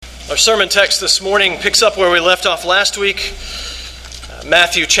Our sermon text this morning picks up where we left off last week,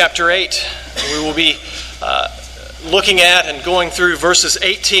 Matthew chapter 8. We will be looking at and going through verses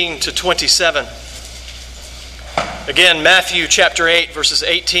 18 to 27. Again, Matthew chapter 8, verses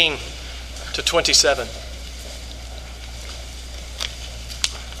 18 to 27.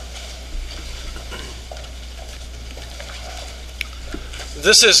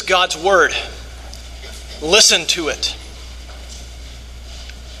 This is God's word. Listen to it.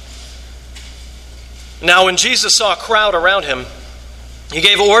 Now, when Jesus saw a crowd around him, he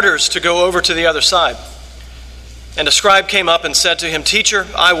gave orders to go over to the other side. And a scribe came up and said to him, "Teacher,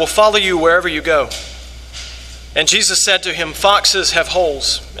 I will follow you wherever you go." And Jesus said to him, "Foxes have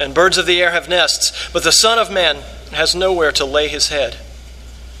holes, and birds of the air have nests, but the Son of Man has nowhere to lay his head."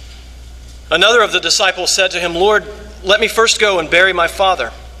 Another of the disciples said to him, "Lord, let me first go and bury my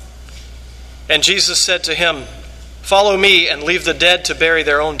father." And Jesus said to him, "Follow me and leave the dead to bury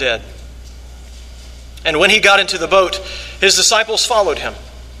their own dead." And when he got into the boat, his disciples followed him.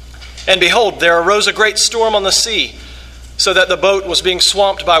 And behold, there arose a great storm on the sea, so that the boat was being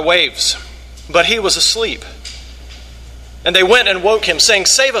swamped by waves. But he was asleep. And they went and woke him, saying,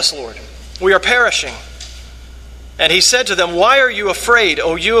 "Save us, Lord, we are perishing." And he said to them, "Why are you afraid,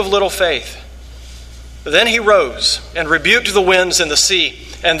 O you of little faith?" Then he rose and rebuked the winds and the sea,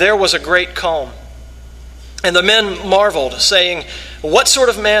 and there was a great calm. And the men marveled, saying, "What sort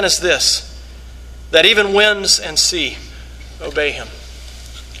of man is this, that even winds and sea obey him?"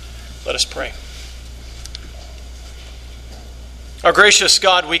 Let us pray. Our gracious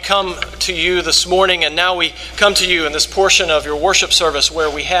God, we come to you this morning, and now we come to you in this portion of your worship service where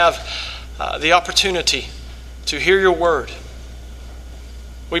we have the opportunity to hear your word.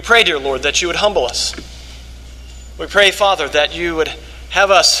 We pray, dear Lord, that you would humble us. We pray, Father, that you would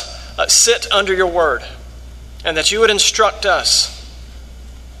have us sit under your word, and that you would instruct us.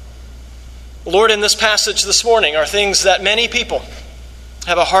 Lord, in this passage this morning are things that many people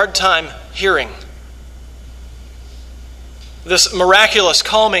have a hard time hearing. This miraculous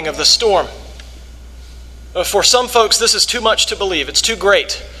calming of the storm. For some folks, this is too much to believe. It's too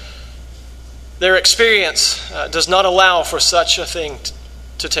great. Their experience does not allow for such a thing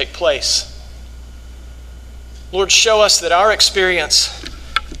to take place. Lord, show us that our experience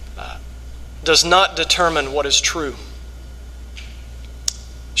does not determine what is true.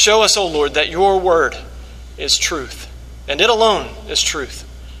 Show us, O Lord, that your word is truth, and it alone is truth.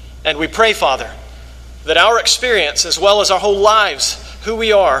 And we pray, Father, that our experience, as well as our whole lives, who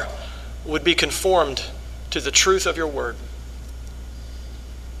we are, would be conformed to the truth of your word.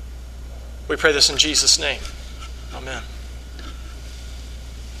 We pray this in Jesus' name. Amen.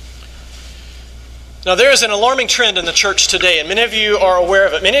 Now, there is an alarming trend in the church today, and many of you are aware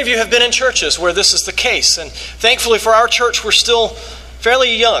of it. Many of you have been in churches where this is the case, and thankfully for our church, we're still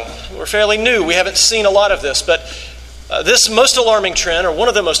fairly young. We're fairly new. We haven't seen a lot of this, but this most alarming trend, or one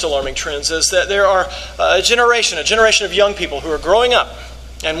of the most alarming trends, is that there are a generation of young people who are growing up,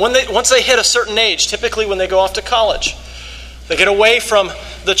 and once they hit a certain age, typically when they go off to college, they get away from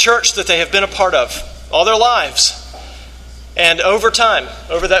the church that they have been a part of all their lives, and over time,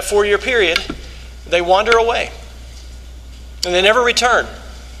 over that 4-year period, they wander away, and they never return.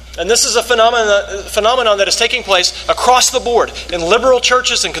 And this is a phenomenon that is taking place across the board. In liberal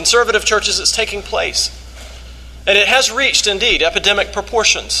churches and conservative churches, it's taking place. And it has reached, indeed, epidemic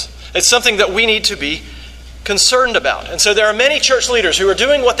proportions. It's something that we need to be concerned about. And so there are many church leaders who are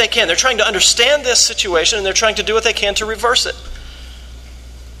doing what they can. They're trying to understand this situation, and they're trying to do what they can to reverse it.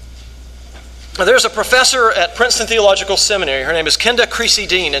 Now, there's a professor at Princeton Theological Seminary. Her name is Kenda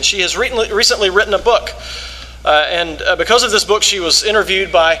Creasy-Dean, and she has recently written a book. And because of this book, she was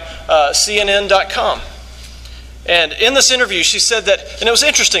interviewed by CNN.com. And in this interview, she said that, and it was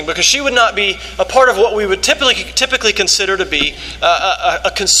interesting because she would not be a part of what we would typically consider to be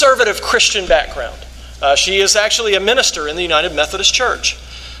a conservative Christian background. She is actually a minister in the United Methodist Church.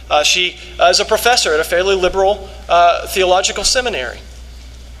 She is a professor at a fairly liberal theological seminary.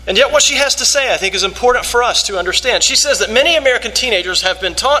 And yet what she has to say, I think, is important for us to understand. She says that many American teenagers have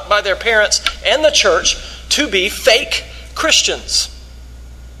been taught by their parents and the church to be fake Christians.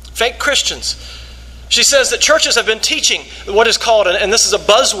 Fake Christians. She says that churches have been teaching what is called, and this is a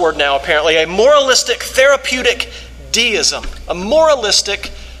buzzword now apparently, a moralistic therapeutic deism. A moralistic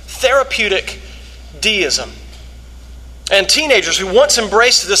therapeutic deism. And teenagers who once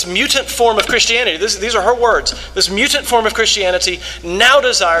embraced this mutant form of Christianity, these are her words, this mutant form of Christianity now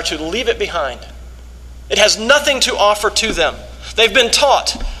desire to leave it behind. It has nothing to offer to them. They've been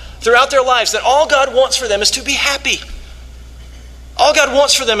taught throughout their lives that all God wants for them is to be happy. All God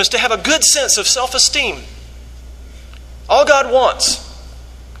wants for them is to have a good sense of self-esteem. All God wants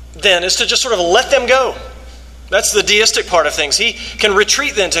then is to just sort of let them go. That's the deistic part of things. He can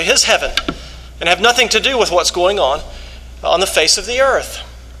retreat then to his heaven and have nothing to do with what's going on the face of the earth.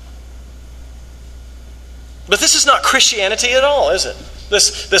 But this is not Christianity at all, is it?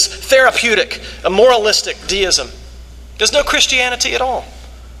 This therapeutic, moralistic deism. There's no Christianity at all.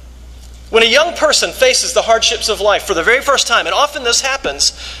 When a young person faces the hardships of life for the very first time, and often this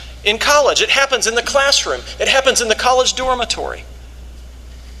happens in college, it happens in the classroom, it happens in the college dormitory.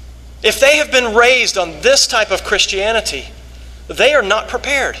 If they have been raised on this type of Christianity, they are not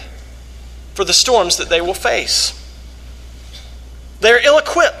prepared for the storms that they will face. They're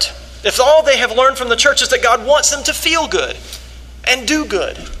ill-equipped if all they have learned from the church is that God wants them to feel good and do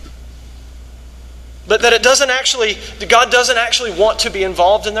good. But that God doesn't actually want to be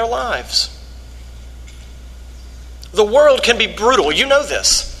involved in their lives. The world can be brutal. You know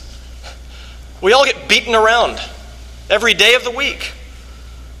this. We all get beaten around every day of the week.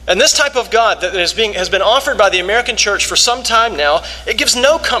 And this type of God that has been offered by the American church for some time now, it gives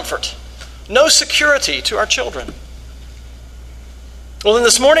no comfort, no security to our children. Well, in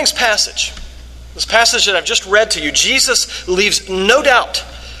this morning's passage, this passage that I've just read to you, Jesus leaves no doubt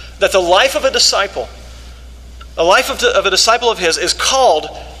that the life of a disciple, of a disciple of his, is called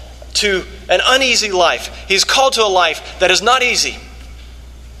to an uneasy life. He's called to a life that is not easy.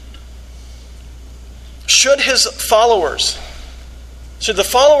 Should the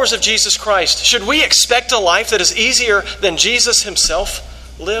followers of Jesus Christ, should we expect a life that is easier than Jesus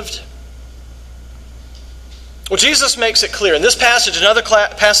himself lived? Well, Jesus makes it clear in this passage and other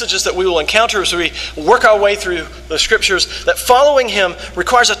passages that we will encounter as we work our way through the Scriptures that following him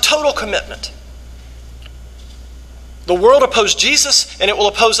requires a total commitment. The world opposed Jesus and it will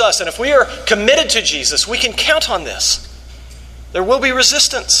oppose us. And if we are committed to Jesus, we can count on this. There will be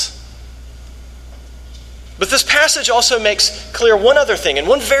resistance. But this passage also makes clear one other thing, and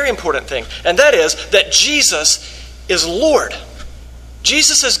one very important thing, and that is that Jesus is Lord.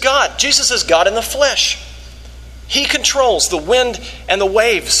 Jesus is God. Jesus is God in the flesh. He controls the wind and the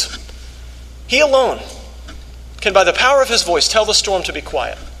waves. He alone can, by the power of his voice, tell the storm to be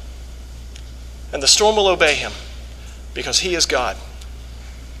quiet. And the storm will obey him because he is God.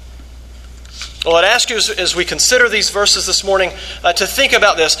 Well, I'd ask you as we consider these verses this morning to think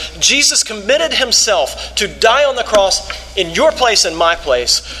about this. Jesus committed himself to die on the cross in your place and my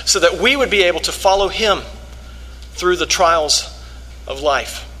place so that we would be able to follow him through the trials of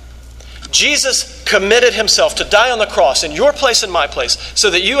life. Jesus committed himself to die on the cross in your place and my place so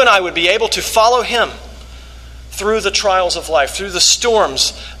that you and I would be able to follow him through the trials of life, through the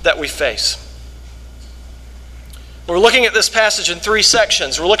storms that we face. We're looking at this passage in 3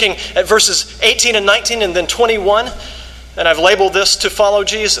 sections. We're looking at verses 18 and 19 and then 21. And I've labeled this to follow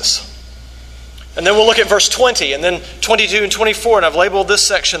Jesus. And then we'll look at verse 20 and then 22 and 24. And I've labeled this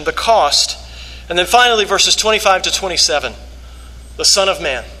section the cost. And then finally verses 25 to 27, the Son of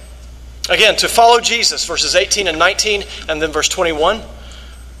Man. Again, to follow Jesus, verses 18 and 19 and then verse 21.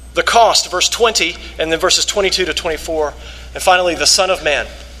 The cost, verse 20 and then verses 22 to 24. And finally the Son of Man,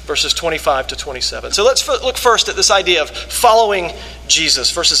 verses 25 to 27. So let's look first at this idea of following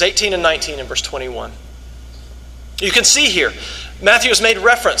Jesus, verses 18 and 19 and verse 21. You can see here, Matthew has made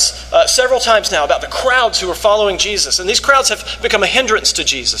reference several times now about the crowds who are following Jesus. And these crowds have become a hindrance to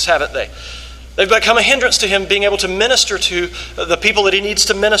Jesus, haven't they? They've become a hindrance to him being able to minister to the people that he needs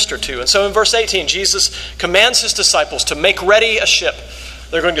to minister to. And so in verse 18, Jesus commands his disciples to make ready a ship.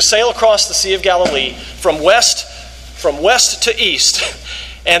 They're going to sail across the Sea of Galilee from west to east.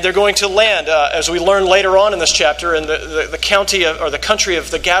 And they're going to land, as we learn later on in this chapter, in the county or the country of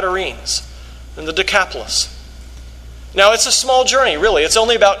the Gadarenes, in the Decapolis. Now, it's a small journey, really. It's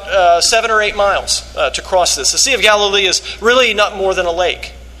only about 7 or 8 miles to cross this. The Sea of Galilee is really not more than a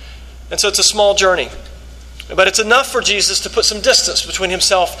lake. And so it's a small journey. But it's enough for Jesus to put some distance between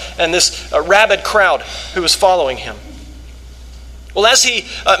himself and this rabid crowd who is following him. Well, as he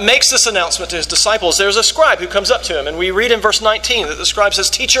makes this announcement to his disciples, there's a scribe who comes up to him. And we read in verse 19 that the scribe says,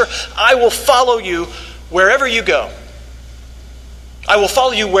 "Teacher, I will follow you wherever you go." I will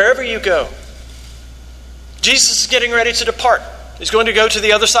follow you wherever you go. Jesus is getting ready to depart. He's going to go to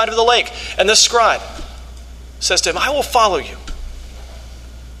the other side of the lake. And this scribe says to him, "I will follow you."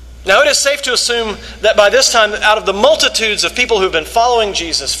 Now, it is safe to assume that by this time, out of the multitudes of people who've been following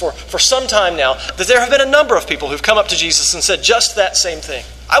Jesus for some time now, that there have been a number of people who've come up to Jesus and said just that same thing.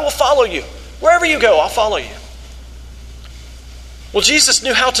 "I will follow you. Wherever you go, I'll follow you." Well, Jesus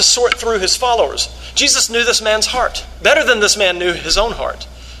knew how to sort through his followers. Jesus knew this man's heart better than this man knew his own heart.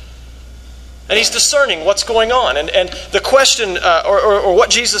 And he's discerning what's going on. And the question, or what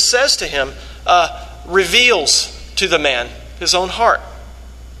Jesus says to him, reveals to the man his own heart.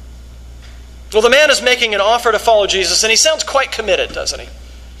 Well, the man is making an offer to follow Jesus, and he sounds quite committed, doesn't he?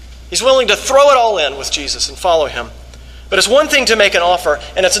 He's willing to throw it all in with Jesus and follow him. But it's one thing to make an offer,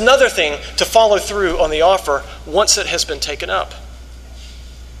 and it's another thing to follow through on the offer once it has been taken up.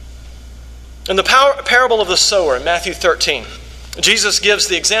 In the parable of the sower in Matthew 13, Jesus gives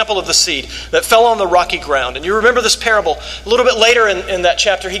the example of the seed that fell on the rocky ground. And you remember this parable. A little bit later in that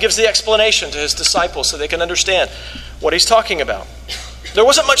chapter, he gives the explanation to his disciples so they can understand what he's talking about. There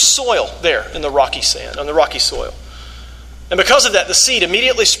wasn't much soil there in the rocky sand, on the rocky soil. And because of that, the seed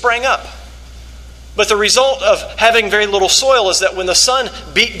immediately sprang up. But the result of having very little soil is that when the sun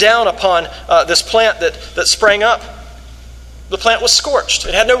beat down upon this plant that sprang up, the plant was scorched.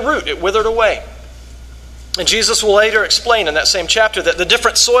 It had no root. It withered away. And Jesus will later explain in that same chapter that the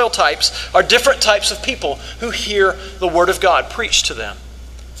different soil types are different types of people who hear the Word of God preached to them.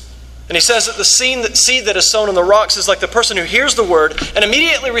 And he says that the seed that is sown in the rocks is like the person who hears the Word and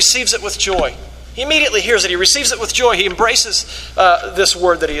immediately receives it with joy. He immediately hears it. He receives it with joy. He embraces this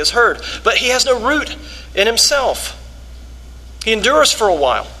word that he has heard. But he has no root in himself. He endures for a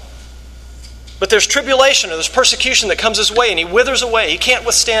while. But there's tribulation or there's persecution that comes his way, and he withers away. He can't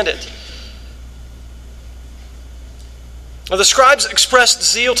withstand it. Now, the scribes' expressed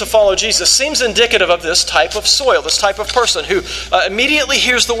zeal to follow Jesus seems indicative of this type of soil, this type of person who immediately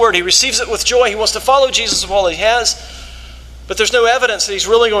hears the word. He receives it with joy. He wants to follow Jesus with all he has. But there's no evidence that he's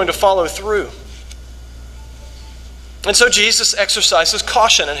really going to follow through. And so Jesus exercises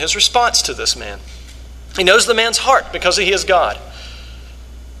caution in his response to this man. He knows the man's heart because he is God.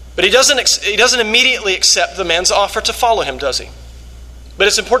 But he doesn't immediately accept the man's offer to follow him, does he? But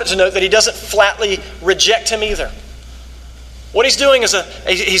it's important to note that he doesn't flatly reject him either. What he's doing is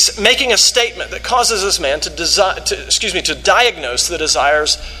he's making a statement that causes this man to diagnose the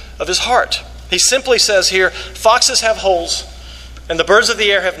desires of his heart. He simply says here, foxes have holes and the birds of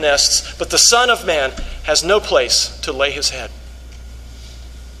the air have nests, but the Son of Man has no place to lay his head.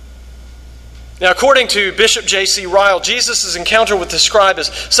 Now, according to Bishop J.C. Ryle, Jesus' encounter with the scribe is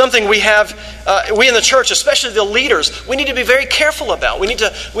something we in the church, especially the leaders, we need to be very careful about. We need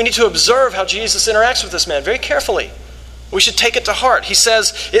to observe how Jesus interacts with this man very carefully. We should take it to heart. He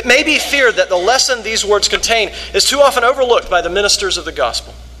says, it may be feared that the lesson these words contain is too often overlooked by the ministers of the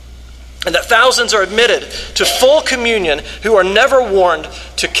gospel, and that thousands are admitted to full communion who are never warned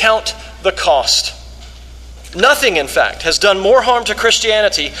to count the cost. Nothing, in fact, has done more harm to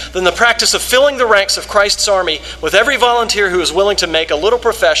Christianity than the practice of filling the ranks of Christ's army with every volunteer who is willing to make a little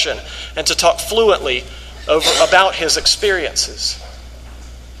profession and to talk fluently about his experiences.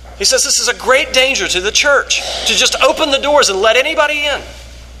 He says this is a great danger to the church, to just open the doors and let anybody in.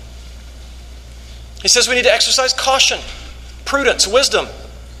 He says we need to exercise caution, prudence, wisdom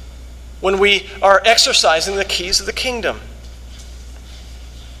when we are exercising the keys of the kingdom.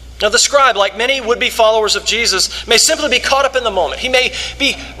 Now, the scribe, like many would-be followers of Jesus, may simply be caught up in the moment. He may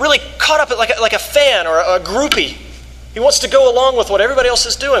be really caught up like a fan or a groupie. He wants to go along with what everybody else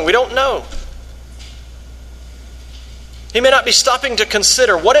is doing. We don't know. He may not be stopping to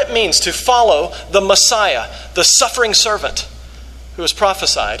consider what it means to follow the Messiah, the suffering servant who is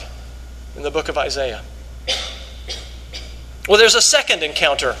prophesied in the book of Isaiah. Well, there's a second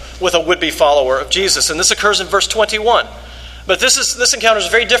encounter with a would-be follower of Jesus, and this occurs in verse 21. But this encounter is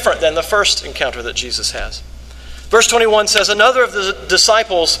very different than the first encounter that Jesus has. Verse 21 says, another of the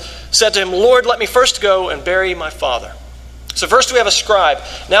disciples said to him, Lord, let me first go and bury my father. So first we have a scribe.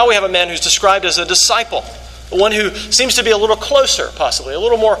 Now we have a man who's described as a disciple. One who seems to be a little closer, possibly, a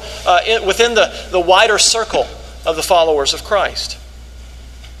little more within the wider circle of the followers of Christ.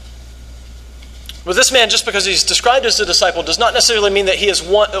 But this man, just because he's described as a disciple, does not necessarily mean that he is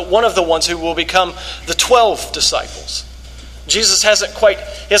one of the ones who will become the 12 disciples. Jesus hasn't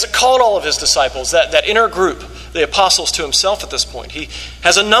called all of his disciples, that inner group, the apostles, to himself at this point. He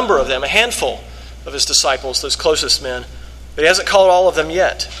has a number of them, a handful of his disciples, those closest men, but he hasn't called all of them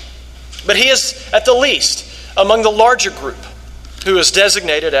yet. But he is, at the least, among the larger group who is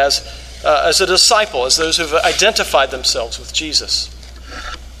designated as a disciple, as those who have identified themselves with Jesus.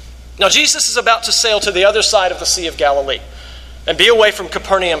 Now, Jesus is about to sail to the other side of the Sea of Galilee and be away from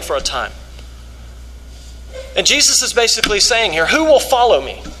Capernaum for a time. And Jesus is basically saying here, who will follow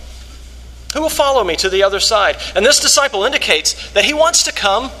me? Who will follow me to the other side? And this disciple indicates that he wants to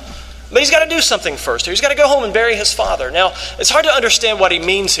come, but he's got to do something first. He's got to go home and bury his father. Now, it's hard to understand what he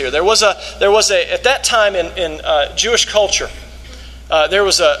means here. There was a at that time in Jewish culture, there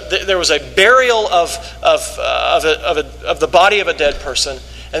was a burial of the body of a dead person,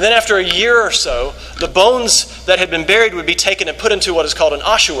 and then after a year or so, the bones that had been buried would be taken and put into what is called an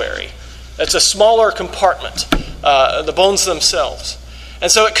ossuary. It's a smaller compartment, the bones themselves.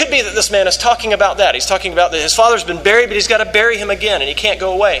 And so it could be that this man is talking about that. He's talking about that his father's been buried, but he's got to bury him again, and he can't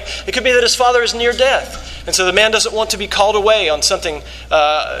go away. It could be that his father is near death, and so the man doesn't want to be called away on something,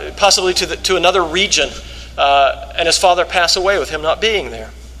 possibly to another region, and his father pass away with him not being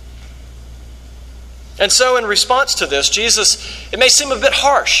there. And so in response to this, Jesus, it may seem a bit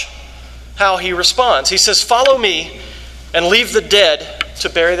harsh how he responds. He says, "Follow me and leave the dead to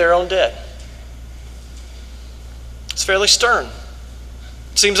bury their own dead." It's fairly stern.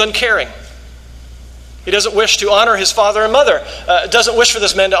 It seems uncaring. He doesn't wish to honor his father and mother. Doesn't wish for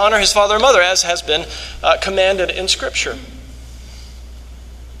this man to honor his father and mother, as has been commanded in Scripture.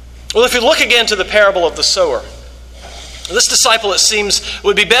 Well, if you look again to the parable of the sower, this disciple, it seems,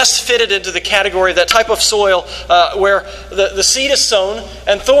 would be best fitted into the category of that type of soil where the seed is sown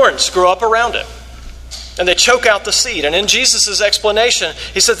and thorns grow up around it. And they choke out the seed. And in Jesus' explanation,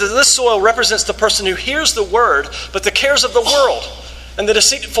 he said that this soil represents the person who hears the word, but the cares of the world and the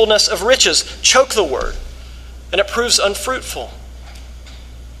deceitfulness of riches choke the word, and it proves unfruitful.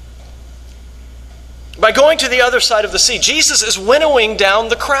 By going to the other side of the sea, Jesus is winnowing down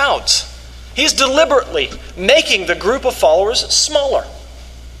the crowds. He's deliberately making the group of followers smaller.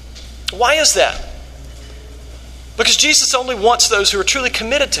 Why is that? Because Jesus only wants those who are truly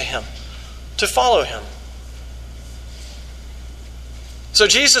committed to him to follow him. So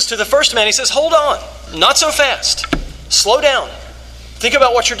Jesus, to the first man, he says, "Hold on, not so fast. Slow down. Think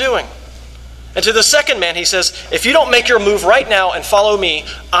about what you're doing." And to the second man, he says, "If you don't make your move right now and follow me,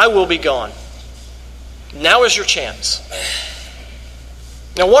 I will be gone. Now is your chance."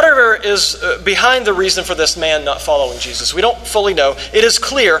 Now, whatever is behind the reason for this man not following Jesus, we don't fully know. It is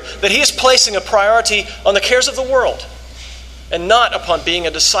clear that he is placing a priority on the cares of the world and not upon being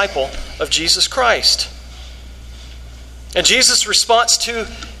a disciple of Jesus Christ. And Jesus' response to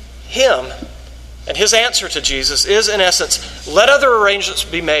him and his answer to Jesus is, in essence, let other arrangements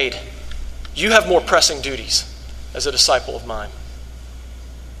be made. You have more pressing duties as a disciple of mine.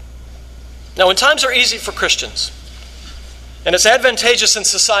 Now, when times are easy for Christians, and it's advantageous in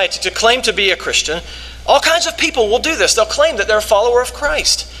society to claim to be a Christian, all kinds of people will do this. They'll claim that they're a follower of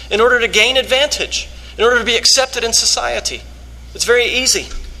Christ in order to gain advantage, in order to be accepted in society. It's very easy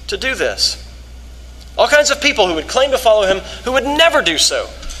to do this. All kinds of people who would claim to follow him who would never do so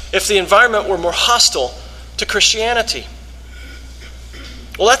if the environment were more hostile to Christianity.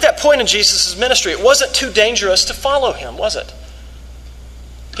 Well, at that point in Jesus' ministry, it wasn't too dangerous to follow him, was it?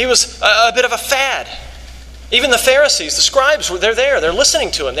 He was a bit of a fad. Even the Pharisees, the scribes, they're there. They're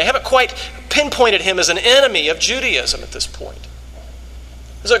listening to him. They haven't quite pinpointed him as an enemy of Judaism at this point.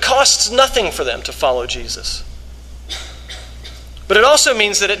 So it costs nothing for them to follow Jesus. But it also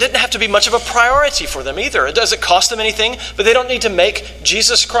means that it didn't have to be much of a priority for them either. It doesn't cost them anything, but they don't need to make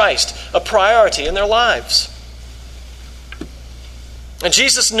Jesus Christ a priority in their lives. And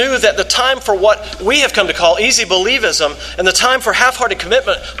Jesus knew that the time for what we have come to call easy believism and the time for half-hearted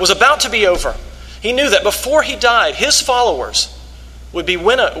commitment was about to be over. He knew that before he died, his followers would be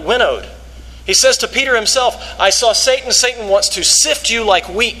winnowed. He says to Peter himself, "I saw Satan. Satan wants to sift you like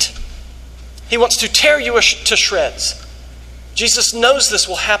wheat. He wants to tear you to shreds." Jesus knows this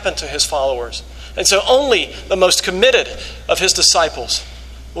will happen to his followers. And so only the most committed of his disciples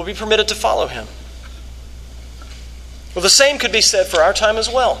will be permitted to follow him. Well, the same could be said for our time as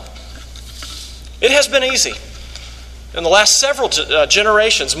well. It has been easy in the last several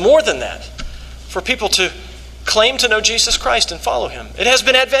generations, more than that, for people to claim to know Jesus Christ and follow him. It has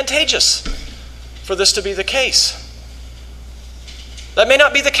been advantageous for this to be the case. That may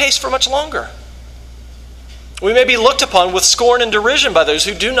not be the case for much longer. We may be looked upon with scorn and derision by those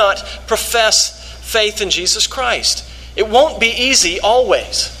who do not profess faith in Jesus Christ. It won't be easy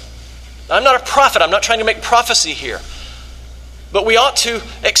always. I'm not a prophet. I'm not trying to make prophecy here. But we ought to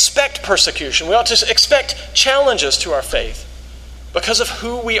expect persecution. We ought to expect challenges to our faith because of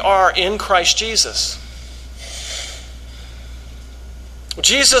who we are in Christ Jesus.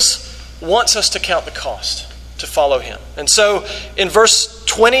 Jesus wants us to count the cost to follow him. And so in verse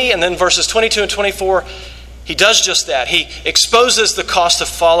 20 and then verses 22 and 24, he does just that. He exposes the cost of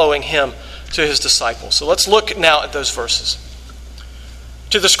following him to his disciples. So let's look now at those verses.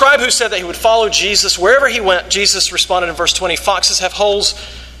 To the scribe who said that he would follow Jesus wherever he went, Jesus responded in verse 20, "Foxes have holes,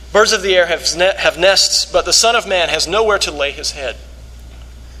 birds of the air have nests, but the Son of Man has nowhere to lay his head."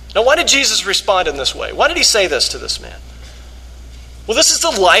 Now, why did Jesus respond in this way? Why did he say this to this man? Well, this is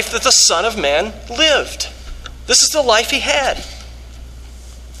the life that the Son of Man lived. This is the life he had.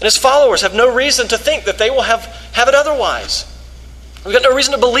 And his followers have no reason to think that they will have it otherwise. We've got no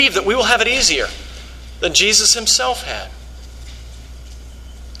reason to believe that we will have it easier than Jesus himself had.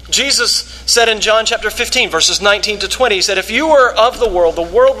 Jesus said in John chapter 15, verses 19 to 20, he said, "If you were of the world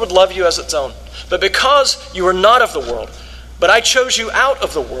would love you as its own. But because you are not of the world, but I chose you out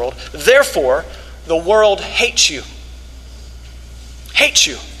of the world, therefore the world hates you." Hates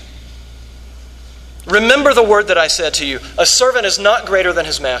you. Remember the word that I said to you, a servant is not greater than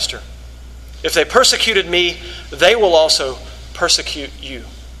his master. If they persecuted me, they will also persecute you.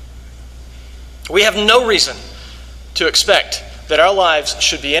 We have no reason to expect that our lives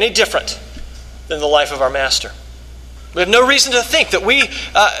should be any different than the life of our master. We have no reason to think that we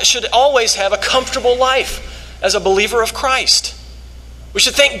should always have a comfortable life as a believer of Christ. We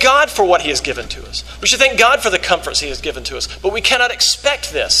should thank God for what he has given to us. We should thank God for the comforts he has given to us. But we cannot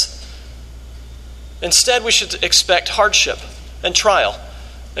expect this. Instead, we should expect hardship and trial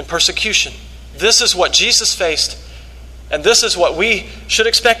and persecution. This is what Jesus faced, and this is what we should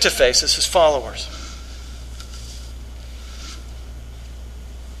expect to face as his followers.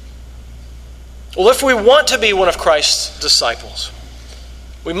 Well, if we want to be one of Christ's disciples,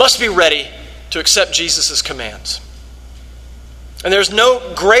 we must be ready to accept Jesus' commands. And there's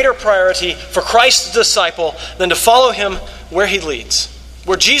no greater priority for Christ's disciple than to follow him where he leads.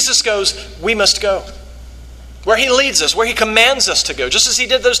 Where Jesus goes, we must go. Where he leads us, where he commands us to go. Just as he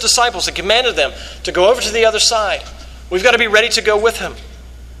did those disciples and commanded them to go over to the other side. We've got to be ready to go with him.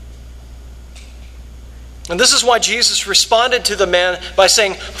 And this is why Jesus responded to the man by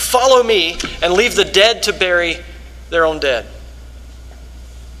saying, "Follow me and leave the dead to bury their own dead."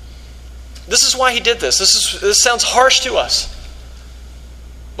 This is why he did this. This sounds harsh to us.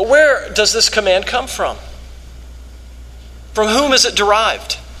 But where does this command come from? From whom is it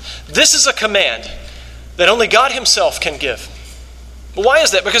derived? This is a command that only God himself can give. But why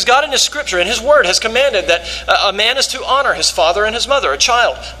is that? Because God in his scripture, in his word, has commanded that a man is to honor his father and his mother. A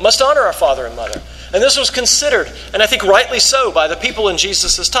child must honor our father and mother. And this was considered, and I think rightly so, by the people in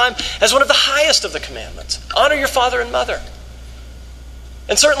Jesus' time as one of the highest of the commandments. Honor your father and mother.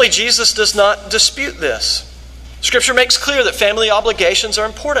 And certainly Jesus does not dispute this. Scripture makes clear that family obligations are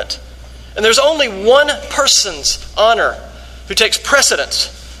important. And there's only one person's honor who takes precedence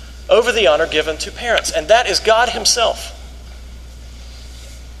over the honor given to parents, and that is God himself.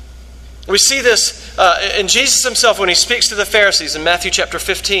 We see this in Jesus himself when he speaks to the Pharisees in Matthew chapter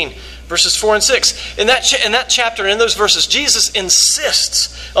 15, verses 4 and 6. In that chapter, in those verses, Jesus insists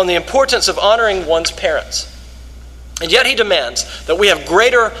on the importance of honoring one's parents. And yet he demands that we have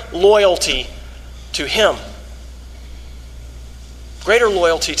greater loyalty to him. Greater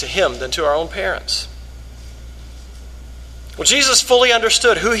loyalty to him than to our own parents. Well, Jesus fully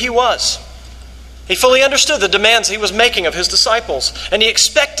understood who he was. He fully understood the demands he was making of his disciples, and he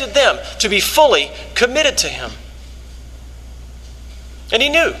expected them to be fully committed to him. And he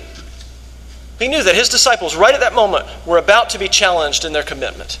knew that his disciples right at that moment were about to be challenged in their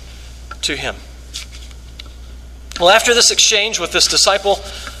commitment to him. Well, after this exchange with this disciple,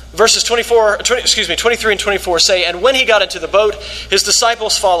 verses 23 and 24 say, "And when he got into the boat, his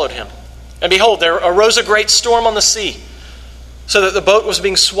disciples followed him. And behold, there arose a great storm on the sea, so that the boat was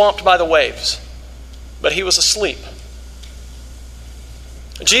being swamped by the waves. But he was asleep."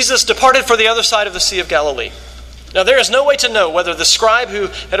 Jesus departed for the other side of the Sea of Galilee. Now there is no way to know whether the scribe who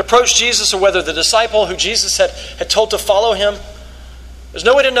had approached Jesus or whether the disciple who Jesus had told to follow him, there's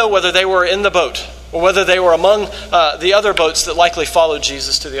no way to know whether they were in the boat or whether they were among the other boats that likely followed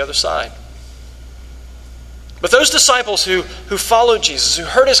Jesus to the other side. But those disciples who followed Jesus, who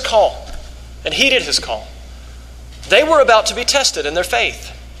heard his call and heeded his call, they were about to be tested in their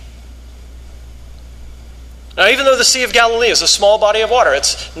faith. Now, even though the Sea of Galilee is a small body of water,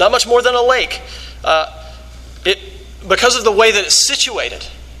 it's not much more than a lake. Because of the way that it's situated,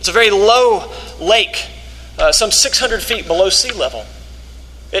 it's a very low lake, some 600 feet below sea level.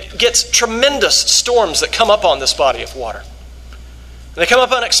 It gets tremendous storms that come up on this body of water. And they come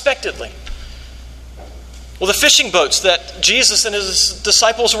up unexpectedly. Well, the fishing boats that Jesus and his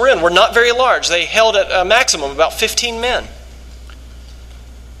disciples were in were not very large. They held at a maximum about 15 men.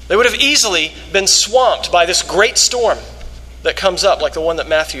 They would have easily been swamped by this great storm that comes up, like the one that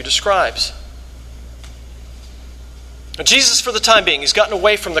Matthew describes. Now, Jesus, for the time being, he's gotten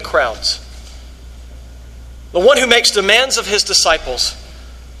away from the crowds. The one who makes demands of his disciples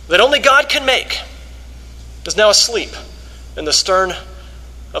that only God can make is now asleep in the stern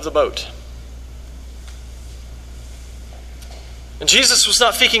of the boat. And Jesus was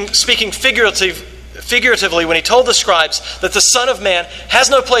not speaking figuratively when he told the scribes that the Son of Man has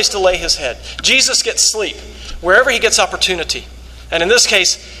no place to lay his head. Jesus gets sleep wherever he gets opportunity. And in this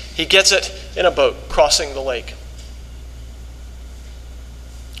case, he gets it in a boat crossing the lake.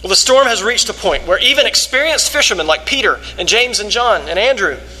 Well, the storm has reached a point where even experienced fishermen like Peter and James and John and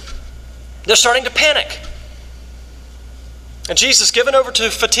Andrew They're starting to panic. And Jesus, given over to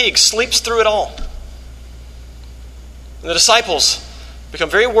fatigue, sleeps through it all. And the disciples become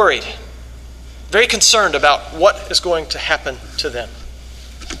very worried, very concerned about what is going to happen to them.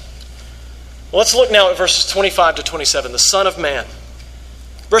 Well, let's look now at verses 25 to 27, the Son of Man.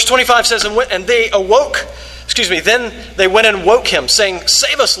 Verse 25 says, and they awoke, then they went and woke him, saying,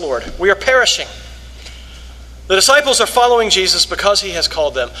 "Save us, Lord, we are perishing." The disciples are following Jesus because he has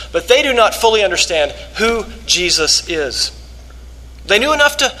called them, but they do not fully understand who Jesus is. They knew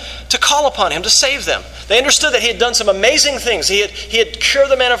enough to call upon him to save them. They understood that he had done some amazing things. He had cured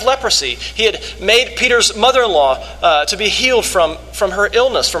the man of leprosy. He had made Peter's mother-in-law to be healed from her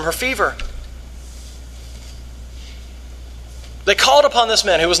illness, from her fever. They called upon this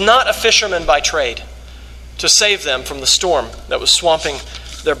man who was not a fisherman by trade to save them from the storm that was swamping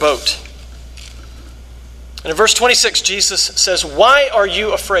their boat. And in verse 26, Jesus says, "Why are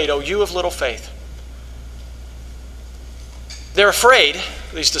you afraid, O you of little faith?" They're afraid,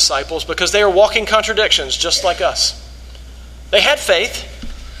 these disciples, because they are walking contradictions just like us. They had faith,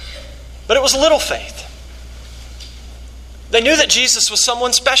 but it was little faith. They knew that Jesus was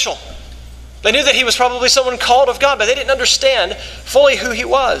someone special. They knew that he was probably someone called of God, but they didn't understand fully who he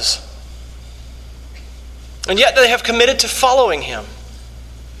was. And yet they have committed to following him.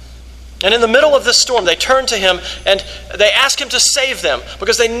 And in the middle of this storm, they turn to him and they ask him to save them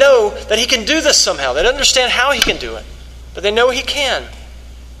because they know that he can do this somehow. They don't understand how he can do it, but they know he can.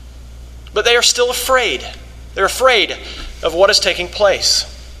 But they are still afraid. They're afraid of what is taking place.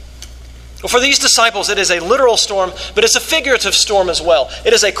 Well, for these disciples, it is a literal storm, but it's a figurative storm as well.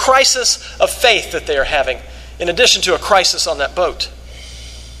 It is a crisis of faith that they are having, in addition to a crisis on that boat.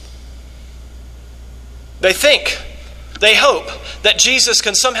 They think, they hope that Jesus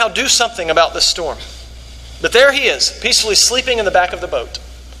can somehow do something about this storm. But there he is, peacefully sleeping in the back of the boat.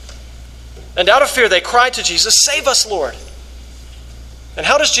 And out of fear, they cry to Jesus, "Save us, Lord." And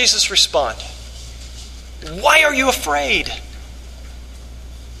how does Jesus respond? "Why are you afraid?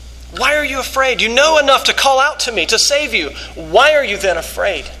 Why are you afraid? You know enough to call out to me to save you. Why are you then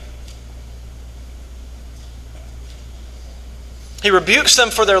afraid?" He rebukes them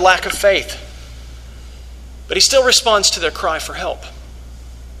for their lack of faith, but he still responds to their cry for help.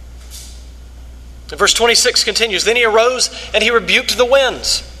 And verse 26 continues, "Then he arose and he rebuked the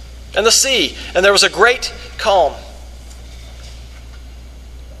winds and the sea, and there was a great calm."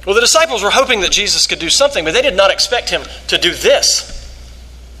 Well, the disciples were hoping that Jesus could do something, but they did not expect him to do this.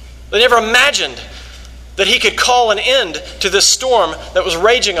 They never imagined that he could call an end to this storm that was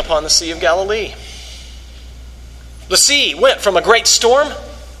raging upon the Sea of Galilee. The sea went from a great storm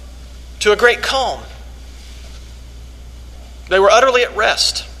to a great calm. They were utterly at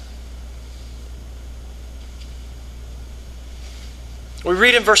rest. We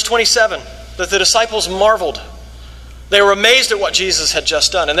read in verse 27 that the disciples marveled. They were amazed at what Jesus had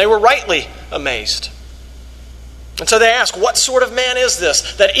just done, and they were rightly amazed. And so they ask, "What sort of man is this,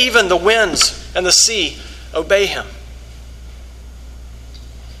 that even the winds and the sea obey him?"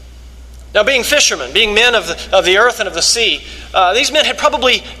 Now, being fishermen, being men of the earth and of the sea, these men had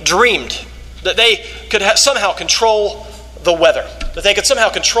probably dreamed that they could somehow control the weather, that they could somehow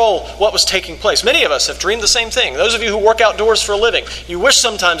control what was taking place. Many of us have dreamed the same thing. Those of you who work outdoors for a living, you wish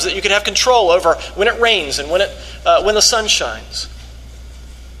sometimes that you could have control over when it rains and when the sun shines.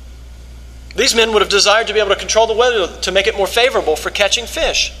 These men would have desired to be able to control the weather to make it more favorable for catching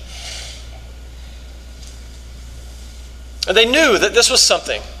fish. And they knew that this was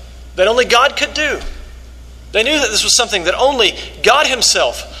something that only God could do. They knew that this was something that only God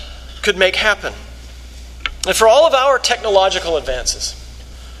himself could make happen. And for all of our technological advances,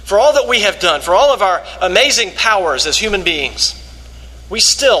 for all that we have done, for all of our amazing powers as human beings, we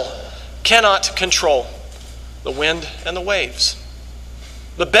still cannot control the wind and the waves.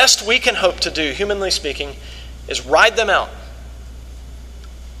 The best we can hope to do, humanly speaking, is ride them out.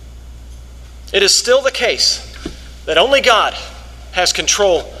 It is still the case that only God has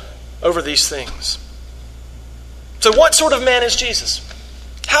control over these things. So what sort of man is Jesus?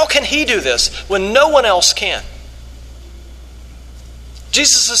 How can he do this when no one else can?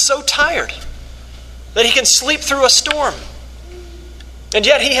 Jesus is so tired that he can sleep through a storm. And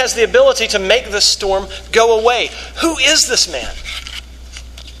yet he has the ability to make this storm go away. Who is this man?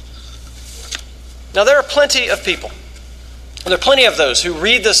 Now, there are plenty of people, and there are plenty of those who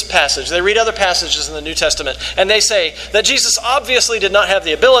read this passage, they read other passages in the New Testament, and they say that Jesus obviously did not have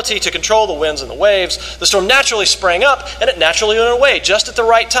the ability to control the winds and the waves. The storm naturally sprang up, and it naturally went away just at the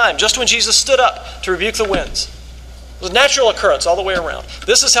right time, just when Jesus stood up to rebuke the winds. It was a natural occurrence all the way around.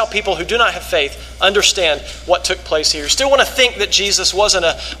 This is how people who do not have faith understand what took place here. You still want to think that Jesus wasn't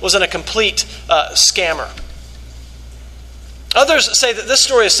a complete scammer. Others say that this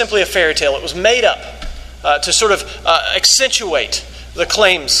story is simply a fairy tale. It was made up to sort of accentuate the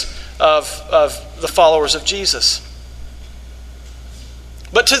claims of the followers of Jesus.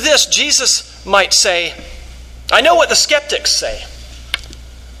 But to this, Jesus might say, I know what the skeptics say,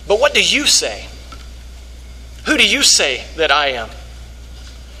 but what do you say? Who do you say that I am?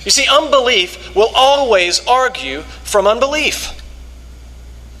 You see, unbelief will always argue from unbelief.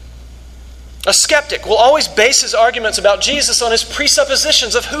 A skeptic will always base his arguments about Jesus on his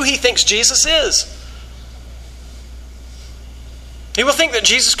presuppositions of who he thinks Jesus is. He will think that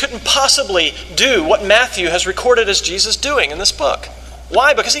Jesus couldn't possibly do what Matthew has recorded as Jesus doing in this book.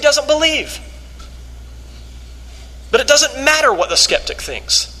 Why? Because he doesn't believe. But it doesn't matter what the skeptic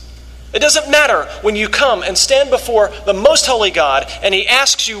thinks. It doesn't matter when you come and stand before the most holy God and he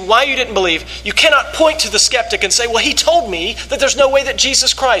asks you why you didn't believe. You cannot point to the skeptic and say, well, he told me that there's no way that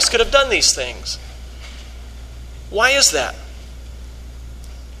Jesus Christ could have done these things. Why is that?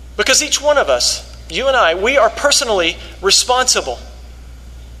 Because each one of us, you and I, we are personally responsible.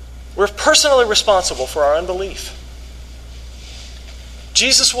 We're personally responsible for our unbelief.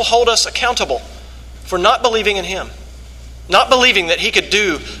 Jesus will hold us accountable for not believing in him. Not believing that he could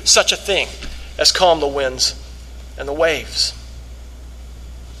do such a thing as calm the winds and the waves.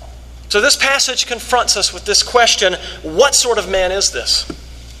 So this passage confronts us with this question, what sort of man is this?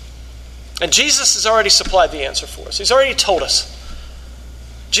 And Jesus has already supplied the answer for us. He's already told us.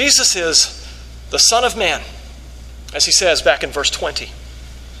 Jesus is the Son of Man, as he says back in verse 20.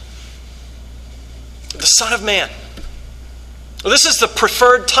 The Son of Man. Well, this is the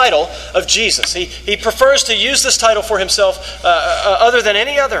preferred title of Jesus. He prefers to use this title for himself other than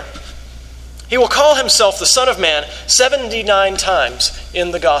any other. He will call himself the Son of Man 79 times in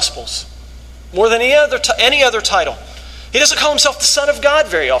the Gospels. More than any other title. He doesn't call himself the Son of God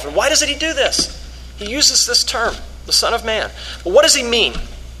very often. Why doesn't he do this? He uses this term, the Son of Man. Well, what does he mean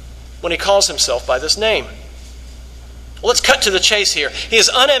when he calls himself by this name? Well, let's cut to the chase here. He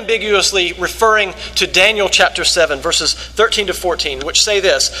is unambiguously referring to Daniel chapter 7, verses 13 to 14, which say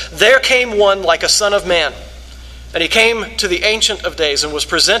this, there came one like a son of man, and he came to the Ancient of Days and was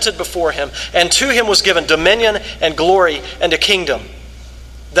presented before him, and to him was given dominion and glory and a kingdom,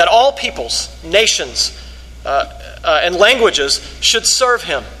 that all peoples, nations, and languages should serve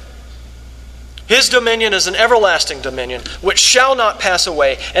him. His dominion is an everlasting dominion, which shall not pass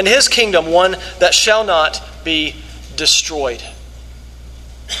away, and his kingdom one that shall not be destroyed.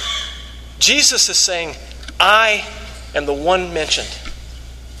 Jesus is saying, I am the one mentioned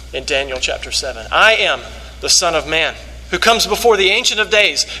in Daniel chapter 7. I am the Son of Man, who comes before the Ancient of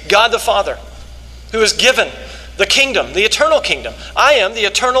Days, God the Father, who is given the kingdom, the eternal kingdom. I am the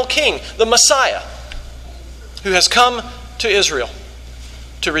eternal King, the Messiah, who has come to Israel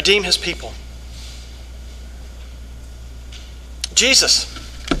to redeem his people. Jesus,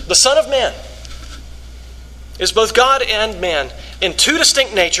 the Son of Man, is both God and man in two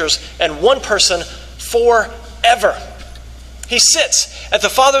distinct natures and one person forever. He sits at the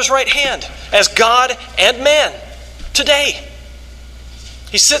Father's right hand as God and man today.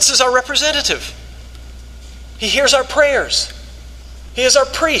 He sits as our representative. He hears our prayers. He is our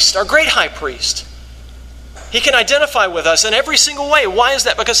priest, our great high priest. He can identify with us in every single way. Why is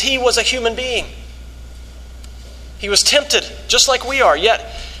that? Because he was a human being. He was tempted just like we are,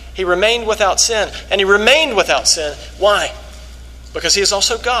 yet he remained without sin. And he remained without sin. Why? Because he is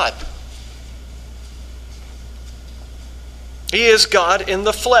also God. He is God in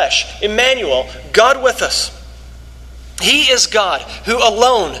the flesh. Emmanuel, God with us. He is God who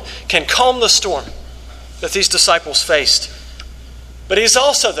alone can calm the storm that these disciples faced. But he's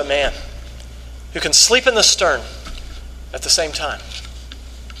also the man who can sleep in the stern at the same time.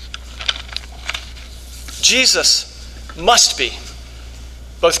 Jesus must be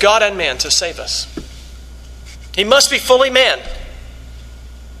both God and man to save us. He must be fully man.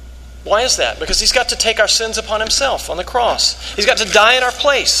 Why is that? Because he's got to take our sins upon himself on the cross. He's got to die in our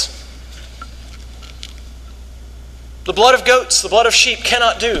place. The blood of goats, the blood of sheep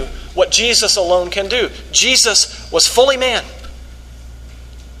cannot do what Jesus alone can do. Jesus was fully man.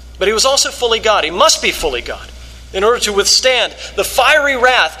 But he was also fully God. He must be fully God in order to withstand the fiery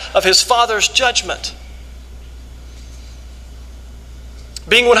wrath of his Father's judgment.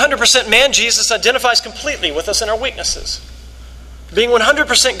 Being 100% man, Jesus identifies completely with us in our weaknesses. Being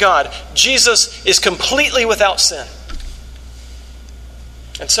 100% God, Jesus is completely without sin.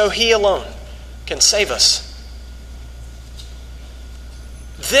 And so he alone can save us.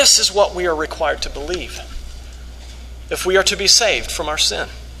 This is what we are required to believe. if we are to be saved from our sin.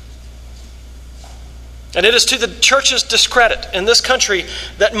 And it is to the church's discredit in this country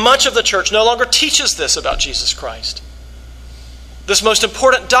that much of the church no longer teaches this about Jesus Christ. This most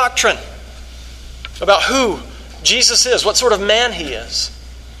important doctrine about who Jesus is, what sort of man he is.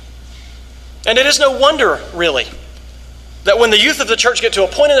 And it is no wonder, really, that when the youth of the church get to a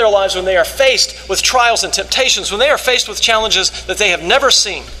point in their lives when they are faced with trials and temptations, when they are faced with challenges that they have never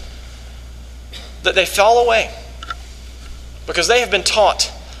seen, that they fall away because they have been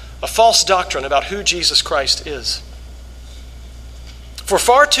taught a false doctrine about who Jesus Christ is. For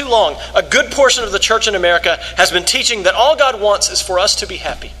far too long, a good portion of the church in America has been teaching that all God wants is for us to be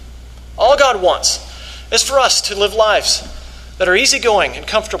happy. All God wants is for us to live lives that are easygoing and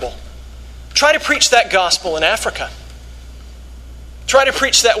comfortable. Try to preach that gospel in Africa. Try to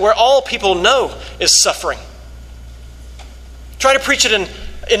preach that where all people know is suffering. Try to preach it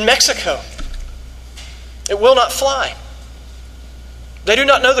in Mexico. It will not fly. They do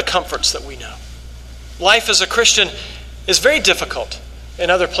not know the comforts that we know. Life as a Christian is very difficult in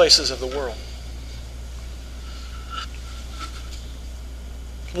other places of the world.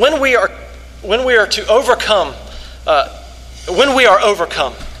 When we are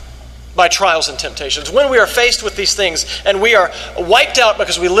overcome by trials and temptations, when we are faced with these things and we are wiped out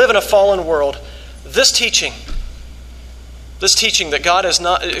because we live in a fallen world, this teaching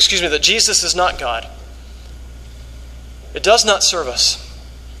that Jesus is not God, it does not serve us.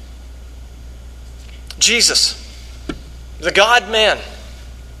 Jesus, the God-man,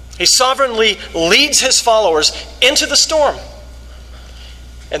 he sovereignly leads his followers into the storm.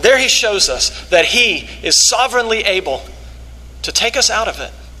 And there he shows us that he is sovereignly able to take us out of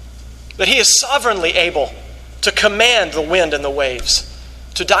it. That he is sovereignly able to command the wind and the waves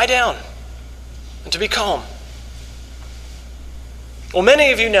to die down and to be calm. Well,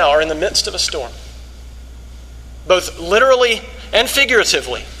 many of you now are in the midst of a storm, both literally and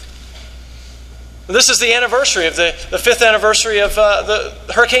figuratively. This is the anniversary of the 5th anniversary of the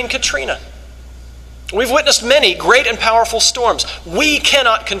Hurricane Katrina. We've witnessed many great and powerful storms. We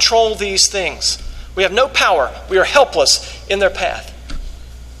cannot control these things. We have no power. We are helpless in their path.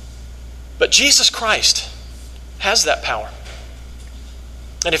 But Jesus Christ has that power.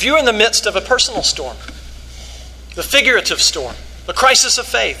 And if you're in the midst of a personal storm, the figurative storm, the crisis of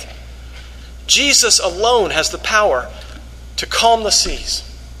faith, Jesus alone has the power to calm the seas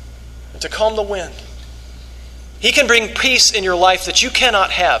and to calm the wind. He can bring peace in your life that you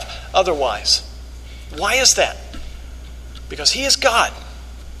cannot have otherwise. Why is that? Because he is God.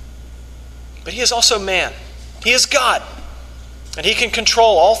 But he is also man. He is God. And he can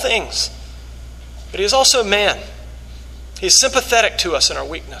control all things. But he is also man. He is sympathetic to us in our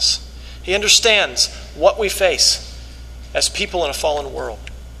weakness. He understands what we face as people in a fallen world.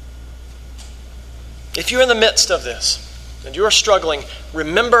 If you're in the midst of this and you are struggling,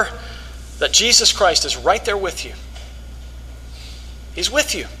 remember that Jesus Christ is right there with you. He's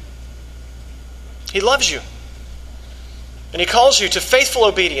with you. He loves you. And he calls you to faithful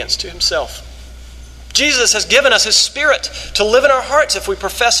obedience to himself. Jesus has given us his Spirit to live in our hearts if we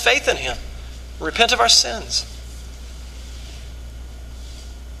profess faith in him, repent of our sins.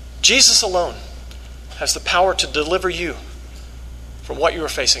 Jesus alone has the power to deliver you from what you are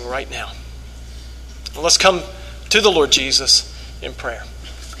facing right now. Well, let's come to the Lord Jesus in prayer.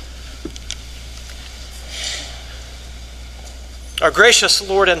 Our gracious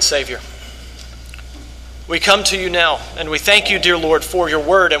Lord and Savior, we come to you now, and we thank you, dear Lord, for your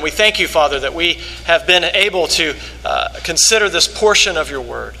word. And we thank you, Father, that we have been able to consider this portion of your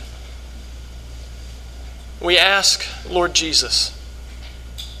word. We ask, Lord Jesus,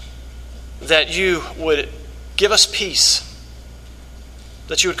 that you would give us peace,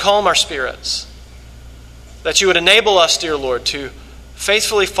 that you would calm our spirits, that you would enable us, dear Lord, to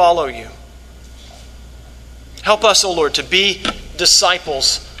faithfully follow you. Help us, O Lord, to be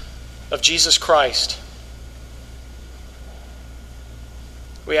disciples of Jesus Christ.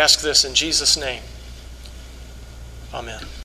 We ask this in Jesus' name. Amen.